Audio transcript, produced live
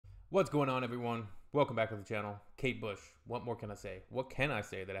What's going on, everyone? Welcome back to the channel. Kate Bush. What more can I say? What can I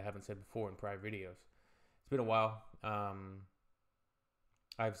say that I haven't said before in prior videos? It's been a while.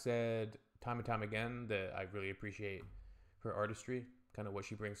 I've said time and time again that I really appreciate her artistry, kind of what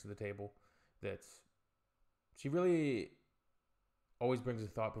she brings to the table. She really always brings a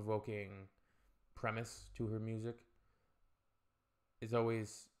thought-provoking premise to her music. It's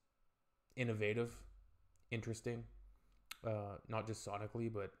always innovative, interesting, not just sonically,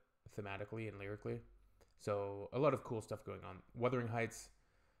 but thematically and lyrically. So a lot of cool stuff going on. Wuthering Heights,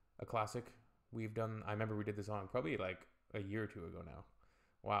 a classic. I remember we did this song probably like a year or two ago now.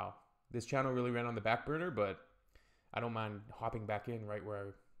 Wow. This channel really ran on the back burner, but I don't mind hopping back in right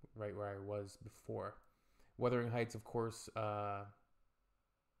where I was before. Wuthering Heights, of course,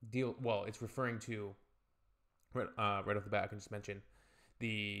 it's referring to right off the bat, I can just mention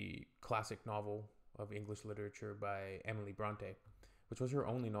the classic novel of English literature by Emily Bronte, which was her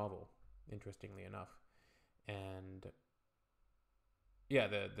only novel, interestingly enough. And yeah,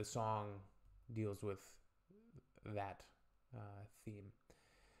 the song deals with that theme.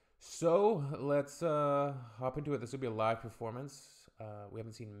 So let's hop into it. This will be a live performance. We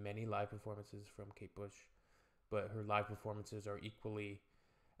haven't seen many live performances from Kate Bush, but her live performances are equally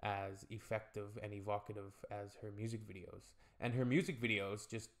as effective and evocative as her music videos. And her music videos,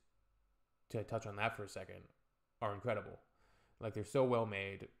 just to touch on that for a second, are incredible. Like, they're so well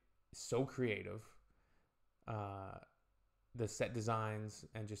made, so creative. The set designs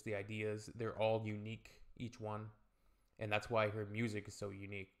and just the ideas, they're all unique, each one. And that's why her music is so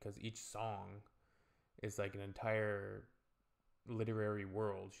unique, because each song is like an entire literary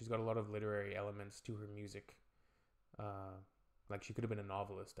world. She's got a lot of literary elements to her music. Like, she could have been a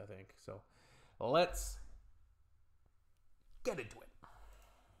novelist, I think. So let's get into it.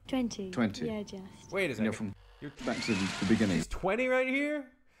 20. 20. Yeah, just. Wait a second. You're back to the beginning. She's 20 right here?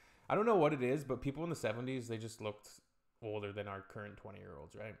 I don't know what it is, but people in the 70s, they just looked older than our current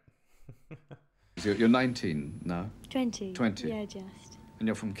 20-year-olds, right? You're 19 now? 20. 20. Yeah, just. And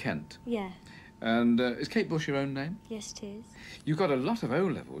you're from Kent? Yeah. And is Kate Bush your own name? Yes, it is. You've got a lot of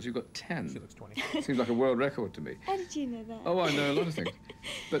O-levels. You've got 10. She looks 20. Seems like a world record to me. How did you know that? Oh, I know a lot of things.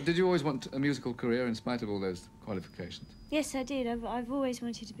 But did you always want a musical career in spite of all those qualifications? Yes, I did. I've always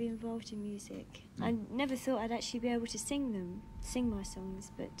wanted to be involved in music. I never thought I'd actually be able to sing my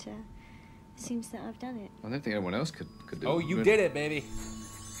songs, but it seems that I've done it. I don't think anyone else could do it. Oh, you did it, baby.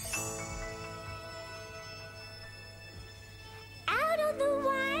 Out on the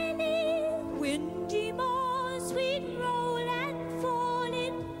winding, windy moors we'd roll and fall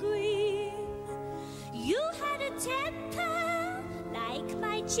in green. You had a temper like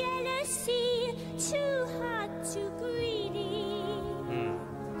my jealousy, too hot, too greedy.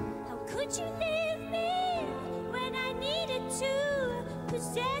 How could you leave me when I needed to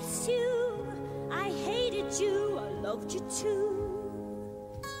possess you? I hated you, I loved you too.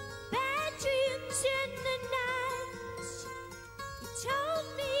 Bad dreams in the night. You told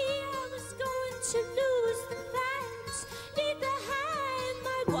me I was going to lose the fight. Leave behind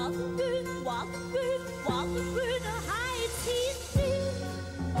my Wuthering Heights.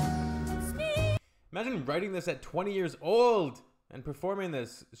 It's me. Imagine writing this at 20 years old and performing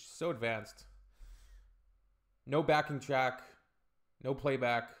this. It's so advanced. No backing track, no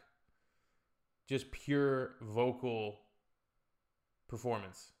playback, just pure vocal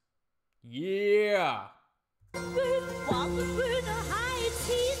performance. Yeah! Wuthering Heights.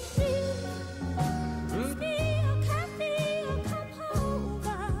 It's me, a coffee, or come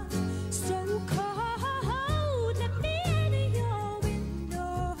over. So cold, let me in your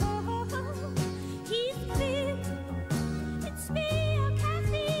window. Heathcliff, it's me, a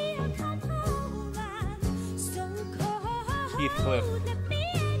coffee, or come over. So cold, Heathcliff. let me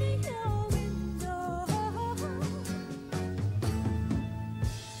in your window.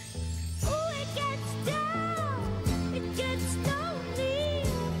 Oh, it gets dark, it gets lonely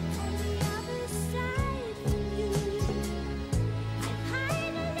on the other side from you. I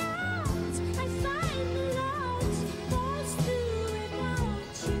find the lost, I find the lost, falls through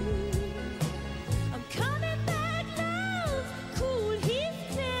without you. I'm coming back, love, cool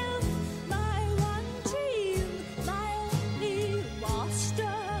Heathcliff, my one dream, my only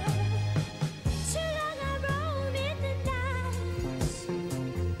master. Too long I roam in the night.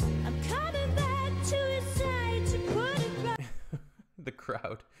 I'm coming back to his side to put it right. The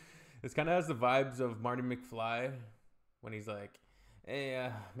crowd. This kind of has the vibes of Marty McFly when he's like, hey,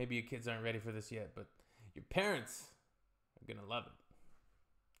 maybe you kids aren't ready for this yet, but your parents are gonna love it.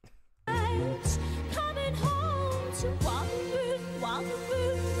 Coming home to Wuthering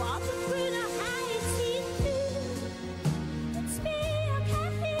Heights. It's me, a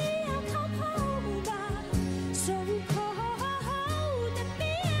cafe,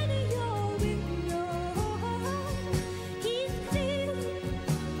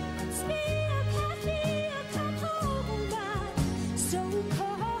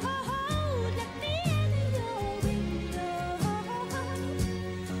 cold, let me in your window.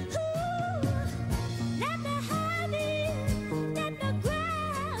 Let me have it, let me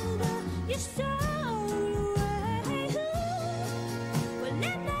grab your soul away. Well,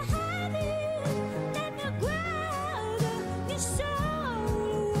 let me have it, let me grab your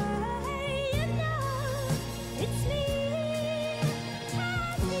soul away. You know, it's me,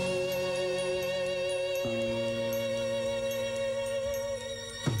 Kathy.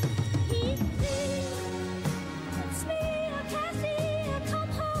 It's me, Kathy. Come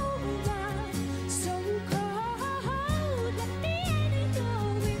home now. So cold, let me in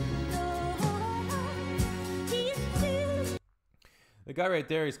your window. The guy right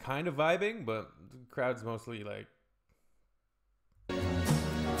there is kind of vibing, but the crowd's mostly like,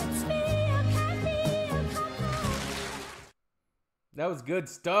 It's me, Kathy. Come home. that was good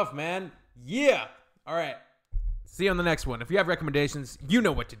stuff, man. Yeah. All right. See you on the next one. If you have recommendations, you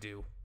know what to do.